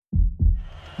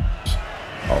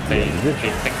They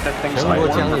think that things might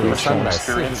work from personal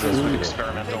experiences with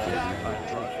experimental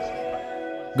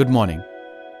drugs. Good morning.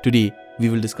 Today, we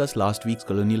will discuss last week's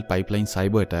Colonial pipeline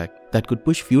cyberattack that could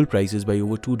push fuel prices by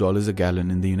over $2 a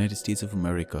gallon in the United States of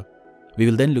America. We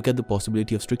will then look at the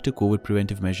possibility of stricter COVID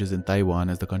preventive measures in Taiwan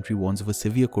as the country warns of a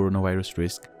severe coronavirus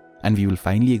risk, and we will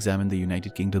finally examine the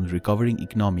United Kingdom's recovering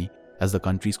economy as the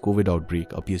country's COVID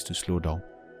outbreak appears to slow down.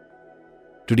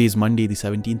 Today is Monday, the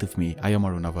 17th of May. I am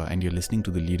Arunava, and you're listening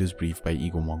to the Leaders Brief by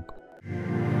Ego Monk.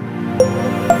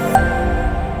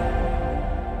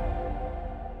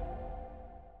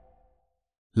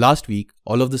 Last week,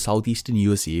 all of the southeastern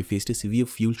USA faced a severe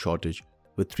fuel shortage,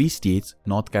 with 3 states,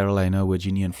 North Carolina,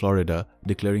 Virginia, and Florida,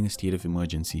 declaring a state of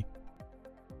emergency.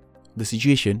 The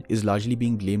situation is largely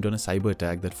being blamed on a cyber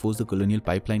attack that forced the Colonial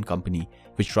Pipeline Company,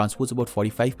 which transports about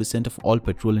 45% of all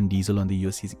petrol and diesel on the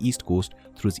USA's east coast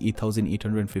through its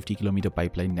 8,850-kilometer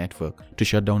pipeline network, to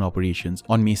shut down operations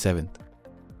on May 7th.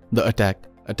 The attack,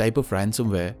 a type of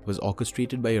ransomware, was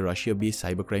orchestrated by a Russia-based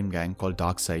cybercrime gang called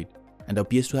DarkSide and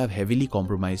appears to have heavily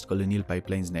compromised Colonial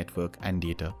Pipeline's network and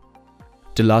data.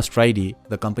 Till last Friday,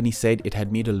 the company said it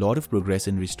had made a lot of progress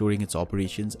in restoring its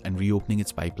operations and reopening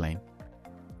its pipeline.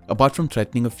 Apart from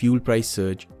threatening a fuel price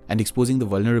surge and exposing the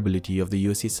vulnerability of the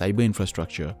USA's cyber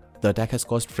infrastructure, the attack has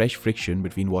caused fresh friction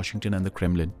between Washington and the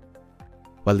Kremlin.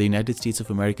 While the United States of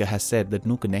America has said that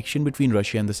no connection between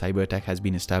Russia and the cyber attack has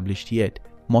been established yet,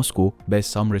 Moscow bears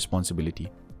some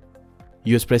responsibility.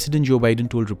 US President Joe Biden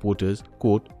told reporters,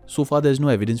 quote, "So far there's no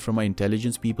evidence from our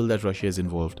intelligence people that Russia is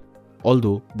involved,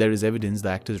 although there is evidence the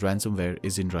actor's ransomware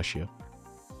is in Russia."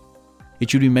 It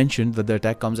should be mentioned that the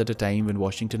attack comes at a time when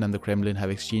Washington and the Kremlin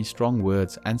have exchanged strong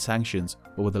words and sanctions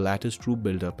over the latter's troop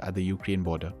buildup at the Ukraine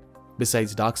border.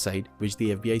 Besides, DarkSide, which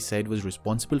the FBI said was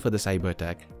responsible for the cyber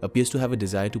attack, appears to have a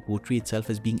desire to portray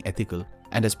itself as being ethical,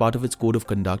 and as part of its code of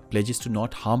conduct pledges to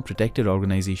not harm protected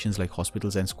organizations like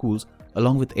hospitals and schools,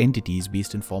 along with entities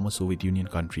based in former Soviet Union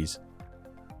countries.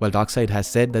 While DarkSide has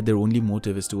said that their only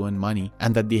motive is to earn money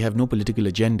and that they have no political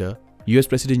agenda, US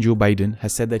President Joe Biden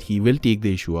has said that he will take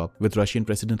the issue up with Russian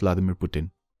President Vladimir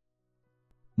Putin.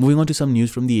 Moving on to some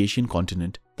news from the Asian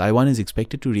continent, Taiwan is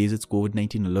expected to raise its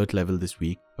COVID-19 alert level this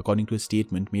week, according to a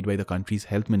statement made by the country's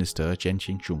health minister Chen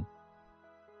Shih-chung.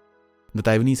 The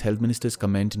Taiwanese health minister's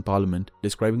comment in parliament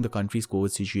describing the country's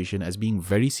COVID situation as being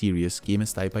very serious came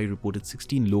as Taipei reported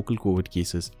 16 local COVID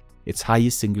cases, its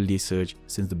highest single-day surge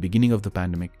since the beginning of the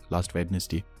pandemic last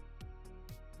Wednesday.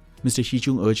 Mr.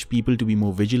 Shih-chung urged people to be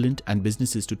more vigilant and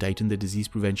businesses to tighten their disease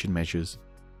prevention measures.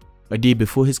 A day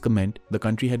before his comment, the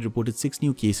country had reported 6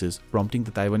 new cases, prompting the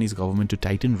Taiwanese government to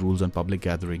tighten rules on public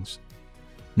gatherings.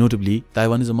 Notably,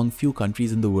 Taiwan is among few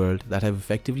countries in the world that have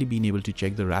effectively been able to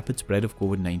check the rapid spread of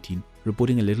COVID-19,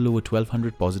 reporting a little over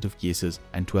 1,200 positive cases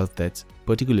and 12 deaths,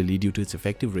 particularly due to its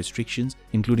effective restrictions,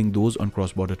 including those on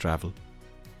cross-border travel.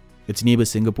 Its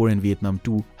neighbors Singapore and Vietnam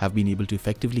too have been able to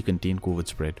effectively contain COVID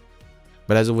spread.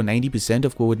 But as over 90%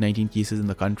 of COVID-19 cases in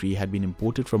the country had been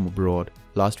imported from abroad,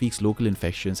 last week's local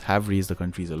infections have raised the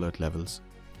country's alert levels.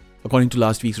 According to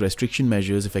last week's restriction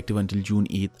measures effective until June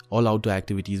 8th, all outdoor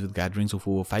activities with gatherings of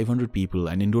over 500 people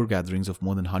and indoor gatherings of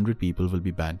more than 100 people will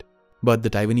be banned. But the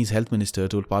Taiwanese health minister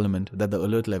told parliament that the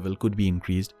alert level could be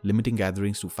increased, limiting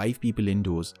gatherings to 5 people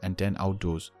indoors and 10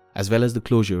 outdoors, as well as the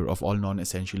closure of all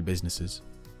non-essential businesses.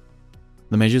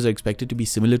 The measures are expected to be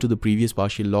similar to the previous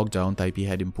partial lockdown Taipei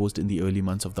had imposed in the early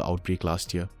months of the outbreak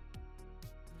last year.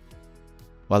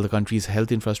 While the country's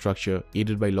health infrastructure,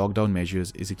 aided by lockdown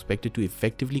measures, is expected to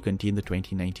effectively contain the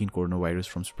 2019 coronavirus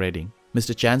from spreading,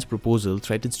 Mr. Chan's proposal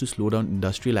threatens to slow down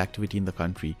industrial activity in the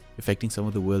country, affecting some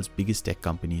of the world's biggest tech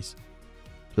companies.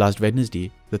 Last Wednesday,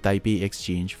 the Taipei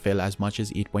exchange fell as much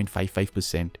as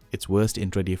 8.55%, its worst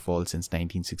intraday fall since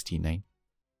 1969.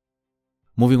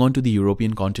 Moving on to the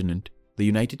European continent, the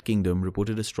United Kingdom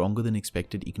reported a stronger than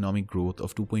expected economic growth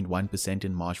of 2.1%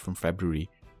 in March from February,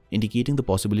 indicating the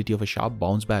possibility of a sharp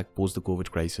bounce back post the COVID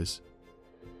crisis.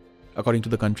 According to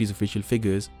the country's official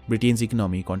figures, Britain's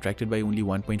economy contracted by only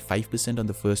 1.5% on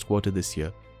the first quarter this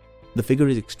year. The figure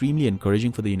is extremely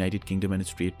encouraging for the United Kingdom and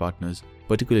its trade partners,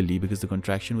 particularly because the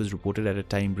contraction was reported at a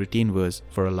time Britain was,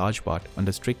 for a large part,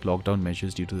 under strict lockdown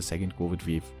measures due to the second COVID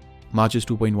wave. March's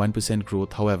 2.1%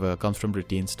 growth, however, comes from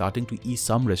Britain starting to ease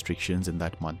some restrictions in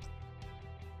that month.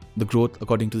 The growth,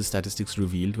 according to the statistics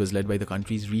revealed, was led by the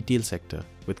country's retail sector,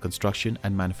 with construction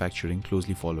and manufacturing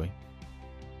closely following.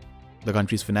 The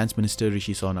country's finance minister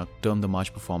Rishi Sunak termed the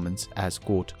March performance as,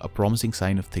 quote, "a promising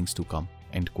sign of things to come,"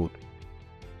 end quote.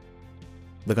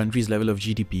 The country's level of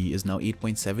GDP is now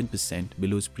 8.7%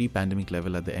 below its pre-pandemic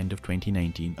level at the end of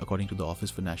 2019, according to the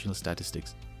Office for National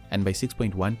Statistics, and by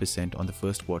 6.1% on the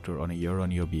first quarter on a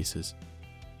year-on-year basis.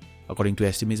 According to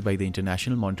estimates by the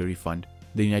International Monetary Fund,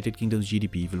 the United Kingdom's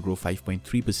GDP will grow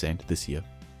 5.3% this year.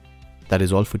 That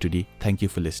is all for today. Thank you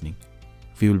for listening.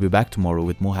 We will be back tomorrow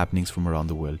with more happenings from around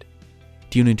the world.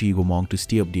 Tune into Ego Monk to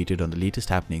stay updated on the latest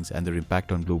happenings and their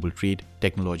impact on global trade,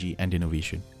 technology, and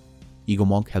innovation. Ego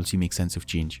Monk helps you make sense of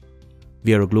change.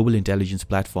 We are a global intelligence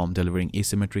platform delivering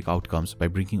asymmetric outcomes by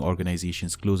bringing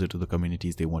organizations closer to the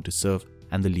communities they want to serve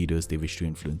and the leaders they wish to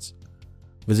influence.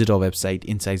 Visit our website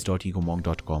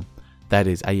insights.egomonk.com, that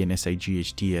is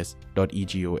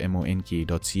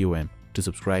insights.egomonk.com, to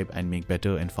subscribe and make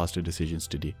better and faster decisions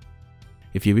today.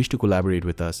 If you wish to collaborate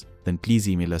with us, then please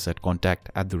email us at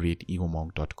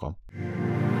contact@egomonk.com.